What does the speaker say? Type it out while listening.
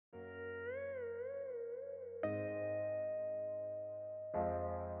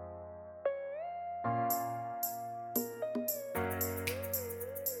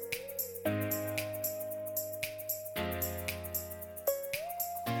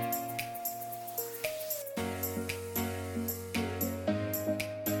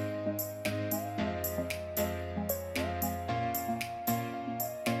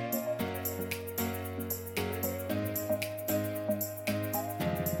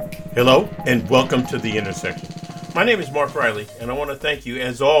Hello and welcome to The Intersection. My name is Mark Riley and I want to thank you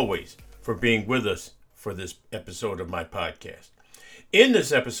as always for being with us for this episode of my podcast. In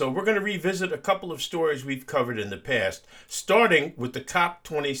this episode, we're going to revisit a couple of stories we've covered in the past, starting with the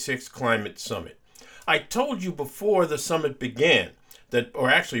COP26 Climate Summit. I told you before the summit began that, or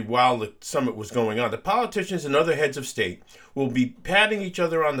actually while the summit was going on, the politicians and other heads of state will be patting each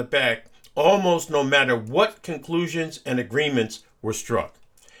other on the back almost no matter what conclusions and agreements were struck.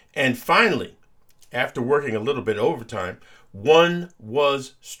 And finally, after working a little bit overtime, one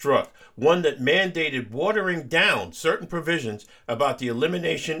was struck. One that mandated watering down certain provisions about the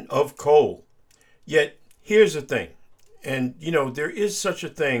elimination of coal. Yet, here's the thing. And, there is such a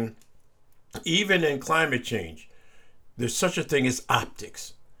thing, even in climate change, there's such a thing as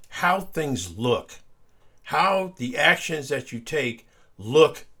optics. How things look. How the actions that you take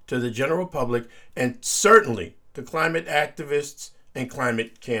look to the general public and certainly to climate activists and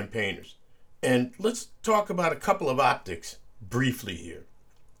climate campaigners. And let's talk about a couple of optics briefly here.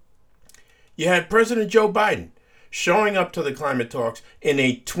 You had President Joe Biden showing up to the climate talks in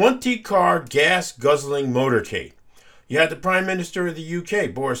a 20-car gas-guzzling motorcade. You had the Prime Minister of the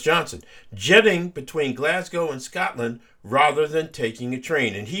UK, Boris Johnson, jetting between Glasgow and Scotland rather than taking a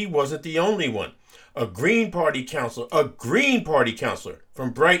train. And he wasn't the only one. A Green Party councillor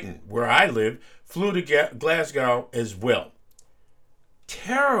from Brighton, where I live, flew to Glasgow as well.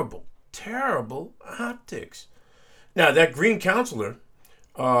 Terrible, terrible optics. Now, that Green councillor,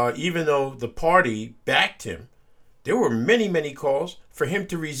 even though the party backed him, there were many, many calls for him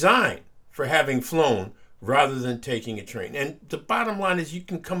to resign for having flown rather than taking a train. And the bottom line is you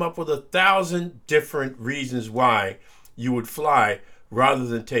can come up with 1,000 different reasons why you would fly rather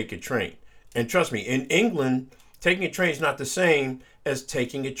than take a train. And trust me, in England, taking a train is not the same as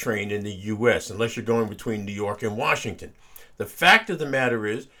taking a train in the U.S., unless you're going between New York and Washington. The fact of the matter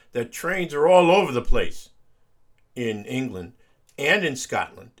is that trains are all over the place in England and in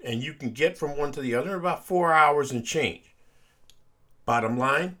Scotland, and you can get from one to the other in about 4 hours and change. Bottom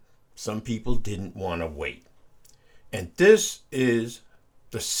line, some people didn't want to wait. And this is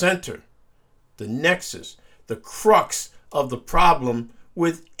the center, the nexus, the crux of the problem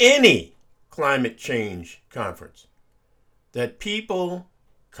with any climate change conference. That people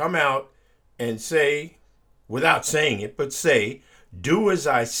come out and say, without saying it, but say, do as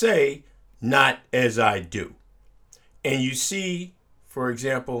I say, not as I do. And you see, for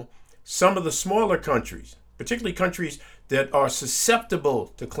example, some of the smaller countries, particularly countries that are susceptible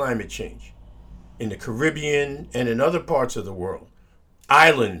to climate change, in the Caribbean and in other parts of the world,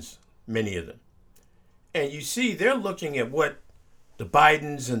 islands, many of them. And you see, they're looking at what the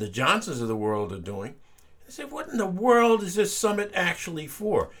Bidens and the Johnsons of the world are doing. They say, what in the world is this summit actually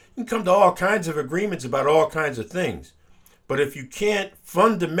for? You can come to all kinds of agreements about all kinds of things. But if you can't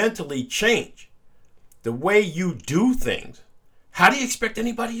fundamentally change the way you do things, how do you expect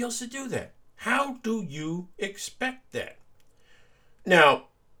anybody else to do that? How do you expect that? Now,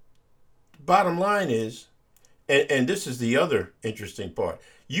 bottom line is, and this is the other interesting part,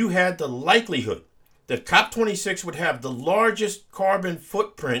 you had the likelihood that COP26 would have the largest carbon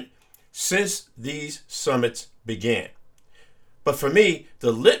footprint since these summits began. But for me,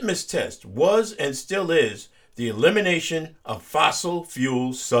 the litmus test was and still is the elimination of fossil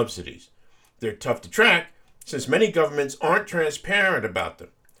fuel subsidies. They're tough to track since many governments aren't transparent about them.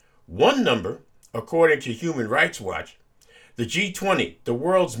 One number, according to Human Rights Watch, the G20, the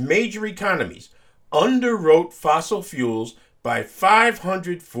world's major economies, underwrote fossil fuels by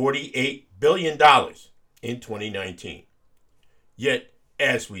 $548 billion in 2019. Yet,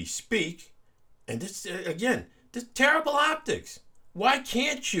 as we speak, and this terrible optics. Why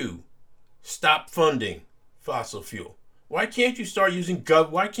can't you stop funding fossil fuel? Why can't you start using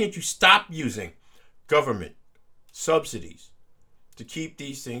why can't you stop using government subsidies to keep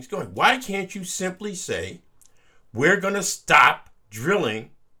these things going? Why can't you simply say, we're going to stop drilling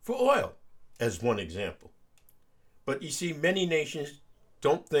for oil, as one example? But you see, many nations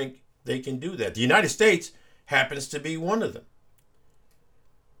don't think they can do that. The United States happens to be one of them.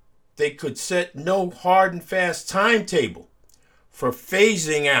 They could set no hard and fast timetable for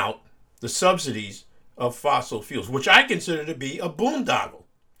phasing out the subsidies of fossil fuels, which I consider to be a boondoggle.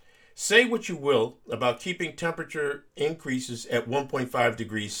 Say what you will about keeping temperature increases at 1.5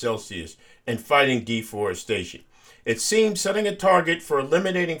 degrees Celsius and fighting deforestation. It seems setting a target for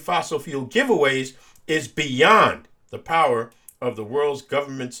eliminating fossil fuel giveaways is beyond the power of the world's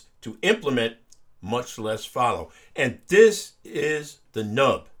governments to implement, much less follow. And this is the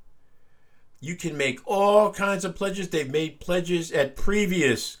nub. You can make all kinds of pledges. They've made pledges at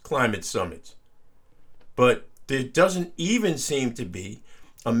previous climate summits. But there doesn't even seem to be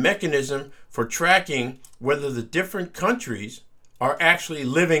a mechanism for tracking whether the different countries are actually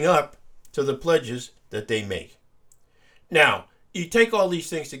living up to the pledges that they make. Now, you take all these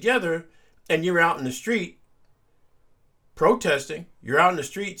things together and you're out in the street protesting, you're out in the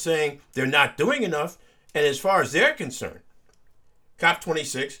street saying they're not doing enough, and as far as they're concerned,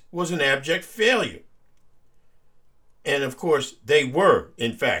 COP26 was an abject failure. And of course, they were,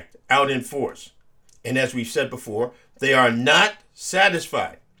 in fact, out in force. And as we've said before, they are not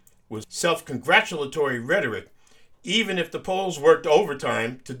satisfied with self-congratulatory rhetoric, even if the polls worked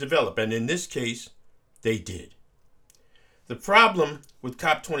overtime to develop. And in this case, they did. The problem with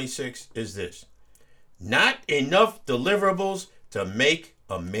COP26 is this: not enough deliverables to make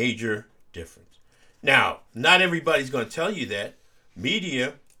a major difference. Now, not everybody's going to tell you that.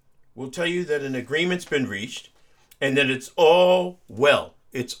 Media will tell you that an agreement's been reached and that it's all well,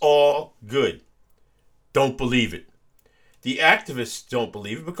 it's all good. Don't believe it. The activists don't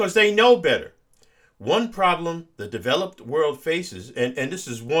believe it because they know better. One problem the developed world faces, and this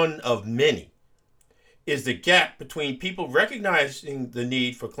is one of many, is the gap between people recognizing the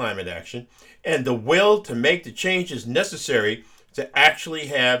need for climate action and the will to make the changes necessary to actually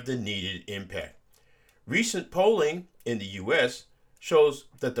have the needed impact. Recent polling in the U.S. shows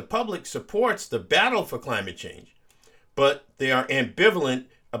that the public supports the battle for climate change, but they are ambivalent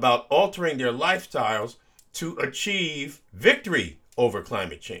about altering their lifestyles to achieve victory over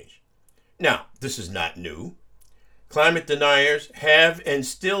climate change. Now, this is not new. Climate deniers have and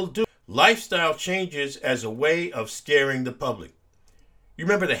still do lifestyle changes as a way of scaring the public. You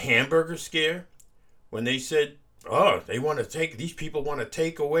remember the hamburger scare? When they said, these people want to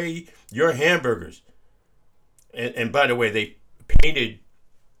take away your hamburgers. And by the way, they painted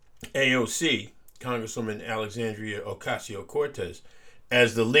AOC, Congresswoman Alexandria Ocasio-Cortez,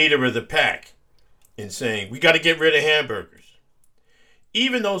 as the leader of the pack in saying, we got to get rid of hamburgers.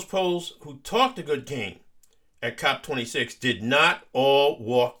 Even those polls who talked a good game at COP26 did not all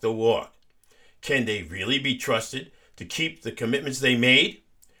walk the walk. Can they really be trusted to keep the commitments they made?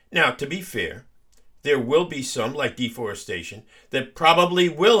 Now, to be fair, there will be some, like deforestation, that probably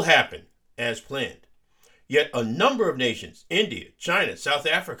will happen as planned. Yet a number of nations, India, China, South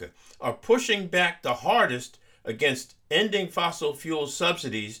Africa, are pushing back the hardest against ending fossil fuel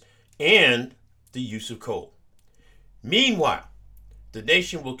subsidies and the use of coal. Meanwhile, the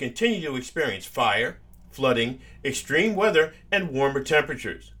nation will continue to experience fire, flooding, extreme weather, and warmer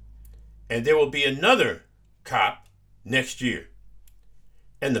temperatures. And there will be another COP next year.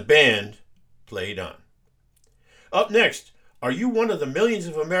 And the band played on. Up next, are you one of the millions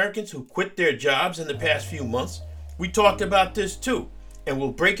of Americans who quit their jobs in the past few months? We talked about this too, and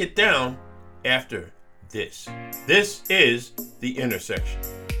we'll break it down after this. This is The Intersection.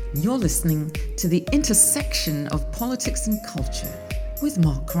 You're listening to The Intersection of Politics and Culture with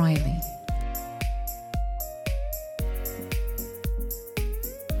Mark Riley.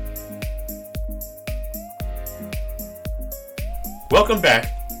 Welcome back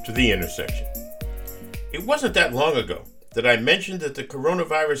to The Intersection. It wasn't that long ago that I mentioned that the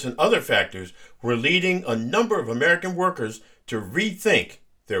coronavirus and other factors were leading a number of American workers to rethink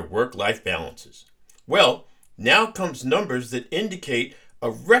their work-life balances. Well, now comes numbers that indicate a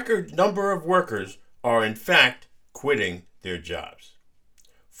record number of workers are in fact quitting their jobs.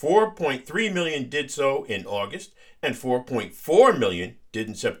 4.3 million did so in August and 4.4 million did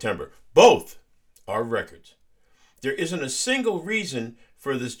in September. Both are records. There isn't a single reason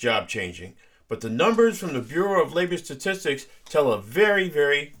for this job changing, but the numbers from the Bureau of Labor Statistics tell a very,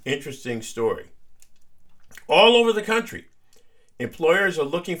 very interesting story. All over the country, employers are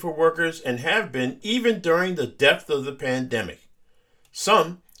looking for workers and have been even during the depth of the pandemic.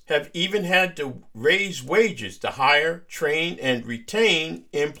 Some have even had to raise wages to hire, train, and retain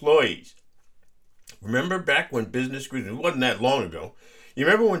employees. Remember back when business groups, it wasn't that long ago, you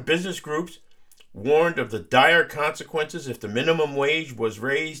remember when business groups warned of the dire consequences if the minimum wage was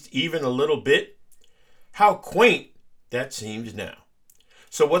raised even a little bit? How quaint that seems now.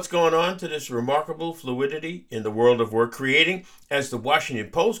 So what's going on to this remarkable fluidity in the world of work, creating, as the Washington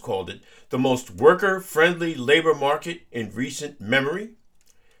Post called it, the most worker-friendly labor market in recent memory?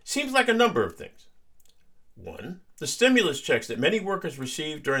 Seems like a number of things. One, the stimulus checks that many workers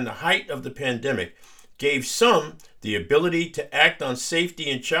received during the height of the pandemic gave some the ability to act on safety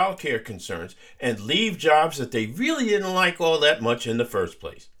and childcare concerns and leave jobs that they really didn't like all that much in the first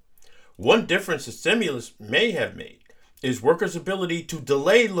place. One difference the stimulus may have made is workers' ability to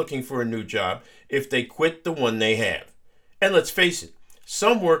delay looking for a new job if they quit the one they have. And let's face it,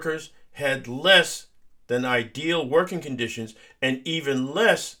 some workers had less than ideal working conditions and even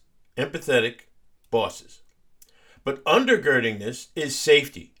less empathetic bosses. But undergirding this is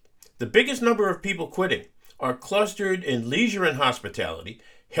safety. The biggest number of people quitting are clustered in leisure and hospitality,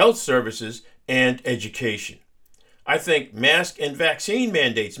 health services, and education. I think mask and vaccine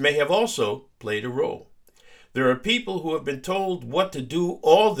mandates may have also played a role. There are people who have been told what to do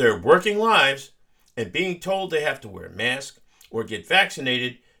all their working lives, and being told they have to wear a mask or get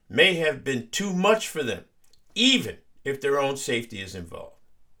vaccinated may have been too much for them, even if their own safety is involved.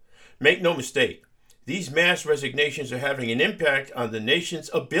 Make no mistake, these mass resignations are having an impact on the nation's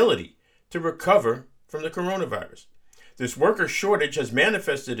ability to recover from the coronavirus. This worker shortage has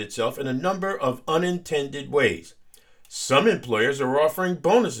manifested itself in a number of unintended ways. Some employers are offering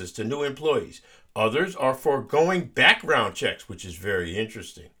bonuses to new employees. Others are foregoing background checks, which is very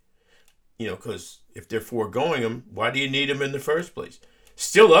interesting. Because if they're foregoing them, why do you need them in the first place?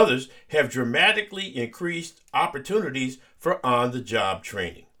 Still others have dramatically increased opportunities for on-the-job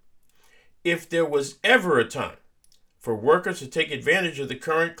training. If there was ever a time for workers to take advantage of the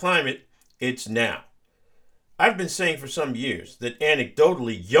current climate, it's now. I've been saying for some years that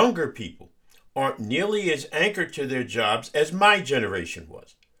anecdotally younger people aren't nearly as anchored to their jobs as my generation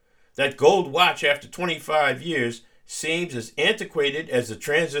was. That gold watch after 25 years seems as antiquated as the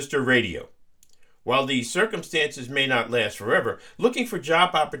transistor radio. While these circumstances may not last forever, looking for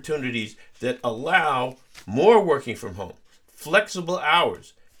job opportunities that allow more working from home, flexible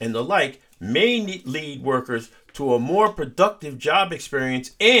hours, and the like may lead workers to a more productive job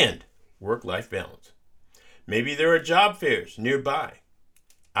experience and work-life balance. Maybe there are job fairs nearby.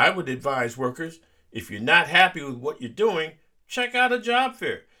 I would advise workers, if you're not happy with what you're doing, check out a job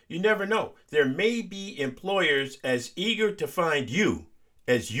fair. You never know. There may be employers as eager to find you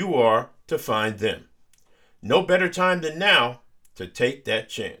as you are to find them. No better time than now to take that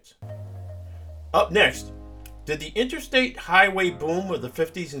chance. Up next, did the interstate highway boom of the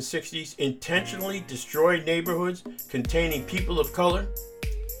 50s and 60s intentionally destroy neighborhoods containing people of color?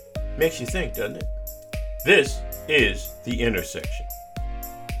 Makes you think, doesn't it? This is The Intersection.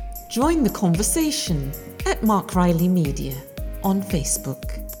 Join the conversation at Mark Riley Media on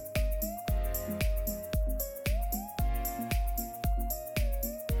Facebook.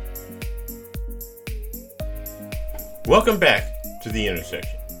 Welcome back to The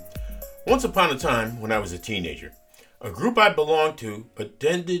Intersection. Once upon a time, when I was a teenager, a group I belonged to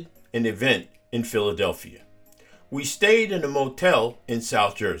attended an event in Philadelphia. We stayed in a motel in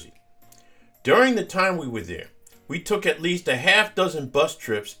South Jersey. During the time we were there, we took at least a half dozen bus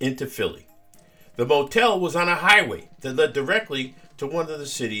trips into Philly. The motel was on a highway that led directly to one of the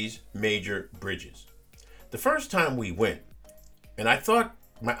city's major bridges. The first time we went, and I thought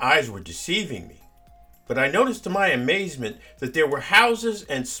my eyes were deceiving me, but I noticed to my amazement that there were houses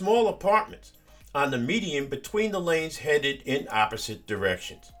and small apartments on the median between the lanes headed in opposite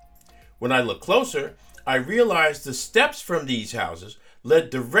directions. When I looked closer, I realized the steps from these houses led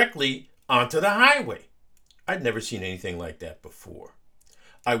directly onto the highway. I'd never seen anything like that before.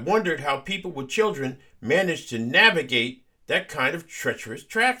 I wondered how people with children managed to navigate that kind of treacherous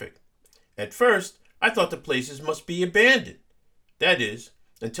traffic. At first, I thought the places must be abandoned. That is,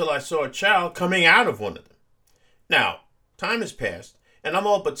 until I saw a child coming out of one of them. Now, time has passed, and I'm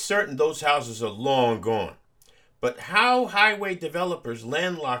all but certain those houses are long gone. But how highway developers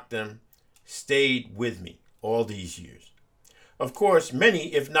landlocked them stayed with me all these years. Of course,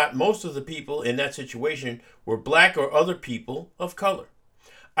 many, if not most of the people in that situation were black or other people of color.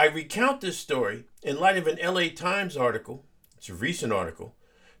 I recount this story in light of an LA Times article, it's a recent article,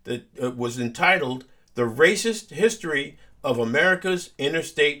 that was entitled, "The Racist History of America's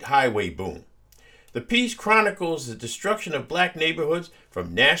Interstate Highway Boom." The piece chronicles the destruction of black neighborhoods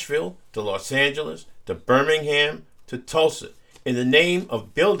from Nashville to Los Angeles to Birmingham to Tulsa in the name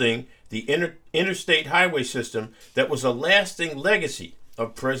of building the interstate highway system that was a lasting legacy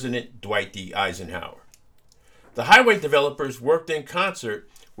of President Dwight D. Eisenhower. The highway developers worked in concert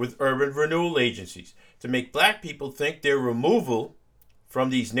with urban renewal agencies to make black people think their removal from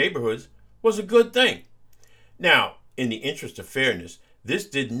these neighborhoods was a good thing. Now, in the interest of fairness, this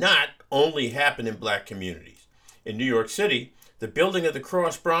did not only happen in black communities. In New York City, the building of the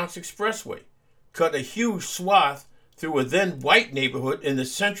Cross Bronx Expressway cut a huge swath through a then white neighborhood in the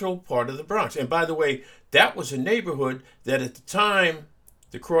central part of the Bronx. And by the way, that was a neighborhood that at the time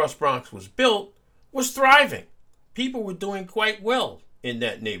the Cross Bronx was built was thriving. People were doing quite well in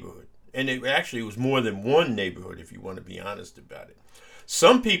that neighborhood. And it actually was more than one neighborhood, if you want to be honest about it.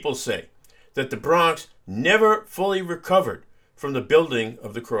 Some people say that the Bronx never fully recovered from the building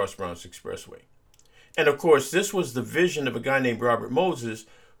of the Cross Bronx Expressway. And of course, this was the vision of a guy named Robert Moses,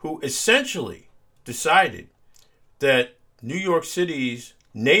 who essentially decided that New York City's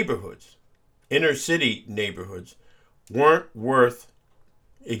neighborhoods, inner city neighborhoods, weren't worth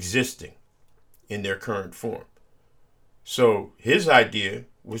existing in their current form. So his idea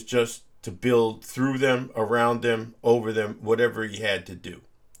was just to build through them, around them, over them, whatever he had to do.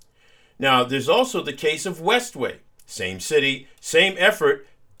 Now, there's also the case of Westway. Same city, same effort,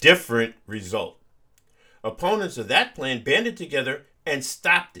 different result. Opponents of that plan banded together and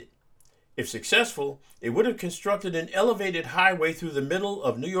stopped it. If successful, it would have constructed an elevated highway through the middle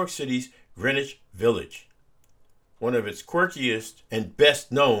of New York City's Greenwich Village, one of its quirkiest and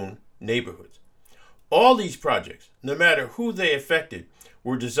best known neighborhoods. All these projects, no matter who they affected,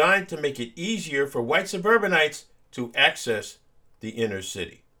 were designed to make it easier for white suburbanites to access the inner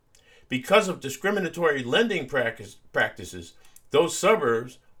city. Because of discriminatory lending practices, those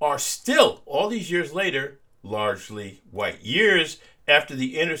suburbs are still, all these years later, largely white, years after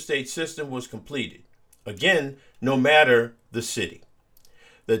the interstate system was completed. Again, no matter the city.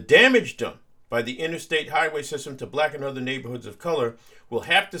 The damage done by the interstate highway system to black and other neighborhoods of color will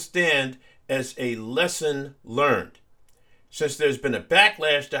have to stand as a lesson learned, since there's been a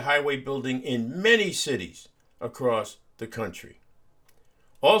backlash to highway building in many cities across the country.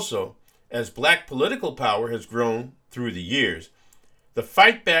 Also, as black political power has grown through the years, the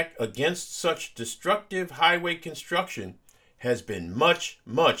fight back against such destructive highway construction has been much,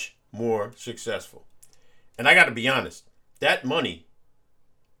 much more successful. And I got to be honest, that money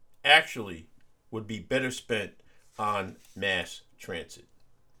actually would be better spent on mass transit.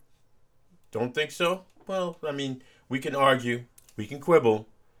 Don't think so? Well, I mean, we can argue, we can quibble,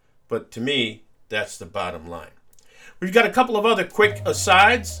 but to me, that's the bottom line. We've got a couple of other quick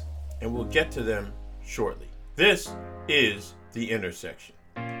asides, and we'll get to them shortly. This is The Intersection.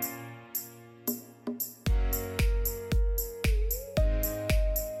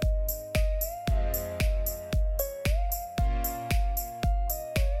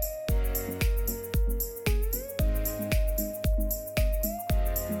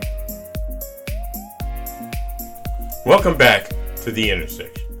 Welcome back to The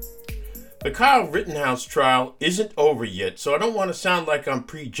Intersection. The Kyle Rittenhouse trial isn't over yet, so I don't want to sound like I'm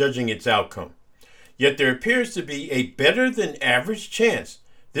prejudging its outcome. Yet there appears to be a better than average chance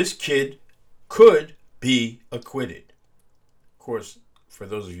this kid could be acquitted. Of course, for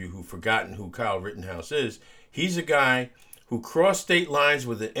those of you who've forgotten who Kyle Rittenhouse is, he's a guy who crossed state lines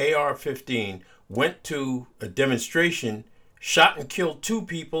with an AR-15, went to a demonstration, shot and killed 2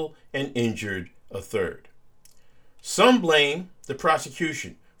 people, and injured a third. Some blame the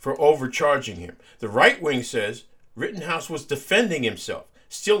prosecution for overcharging him. The right wing says Rittenhouse was defending himself.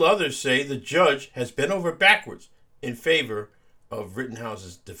 Still others say the judge has bent over backwards in favor of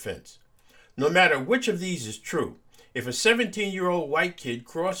Rittenhouse's defense. No matter which of these is true, if a 17-year-old white kid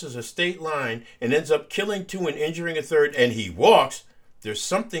crosses a state line and ends up killing 2 and injuring a third, and he walks, there's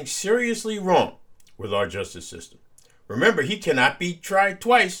something seriously wrong with our justice system. Remember, he cannot be tried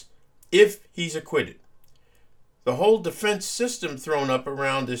twice if he's acquitted. The whole defense system thrown up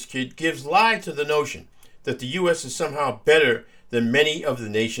around this kid gives lie to the notion that the U.S. is somehow better than many of the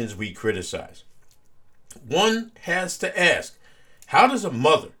nations we criticize. One has to ask, how does a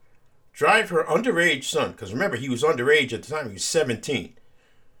mother drive her underage son, because remember, he was underage at the time, he was 17.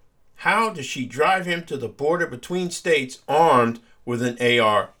 How does she drive him to the border between states armed with an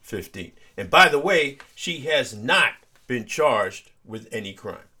AR-15? And by the way, she has not been charged with any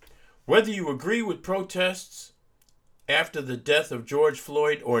crime. Whether you agree with protests after the death of George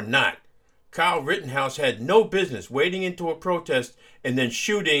Floyd or not, Kyle Rittenhouse had no business wading into a protest and then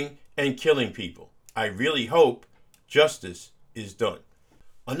shooting and killing people. I really hope justice is done.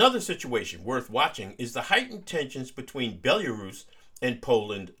 Another situation worth watching is the heightened tensions between Belarus and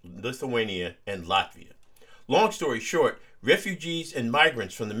Poland, Lithuania, and Latvia. Long story short, refugees and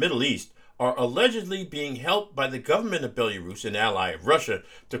migrants from the Middle East are allegedly being helped by the government of Belarus, an ally of Russia,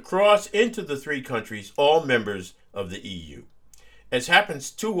 to cross into the 3 countries, all members of the EU. As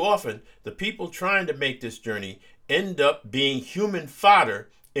happens too often, the people trying to make this journey end up being human fodder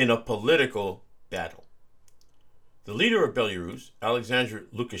in a political battle. The leader of Belarus, Alexander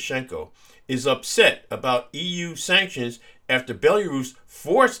Lukashenko, is upset about EU sanctions after Belarus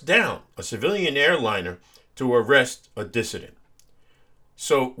forced down a civilian airliner to arrest a dissident.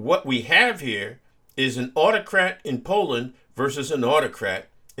 So what we have here is an autocrat in Poland versus an autocrat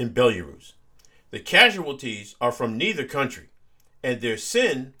in Belarus. The casualties are from neither country, and their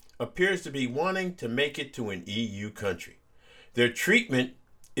sin appears to be wanting to make it to an EU country. Their treatment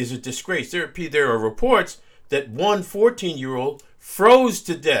is a disgrace. There are reports that one 14-year-old froze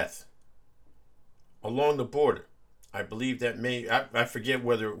to death along the border. I believe that I forget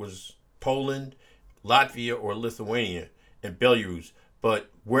whether it was Poland, Latvia, or Lithuania and Belarus,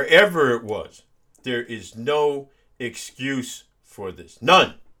 but wherever it was, there is no excuse for this.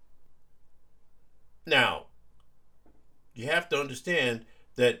 None. Now, you have to understand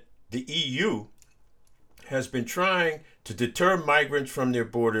that the EU has been trying to deter migrants from their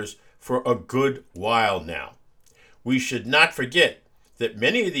borders for a good while now. We should not forget that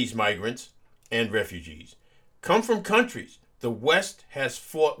many of these migrants and refugees come from countries the West has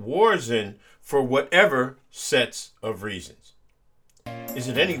fought wars in for whatever sets of reasons. Is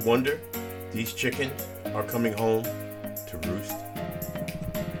it any wonder these chickens are coming home to roost?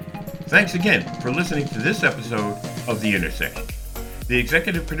 Thanks again for listening to this episode of The Intersection. The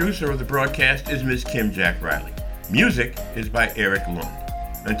executive producer of the broadcast is Ms. Kim Jack Riley. Music is by Eric Lund.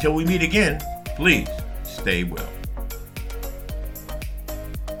 Until we meet again, please stay well.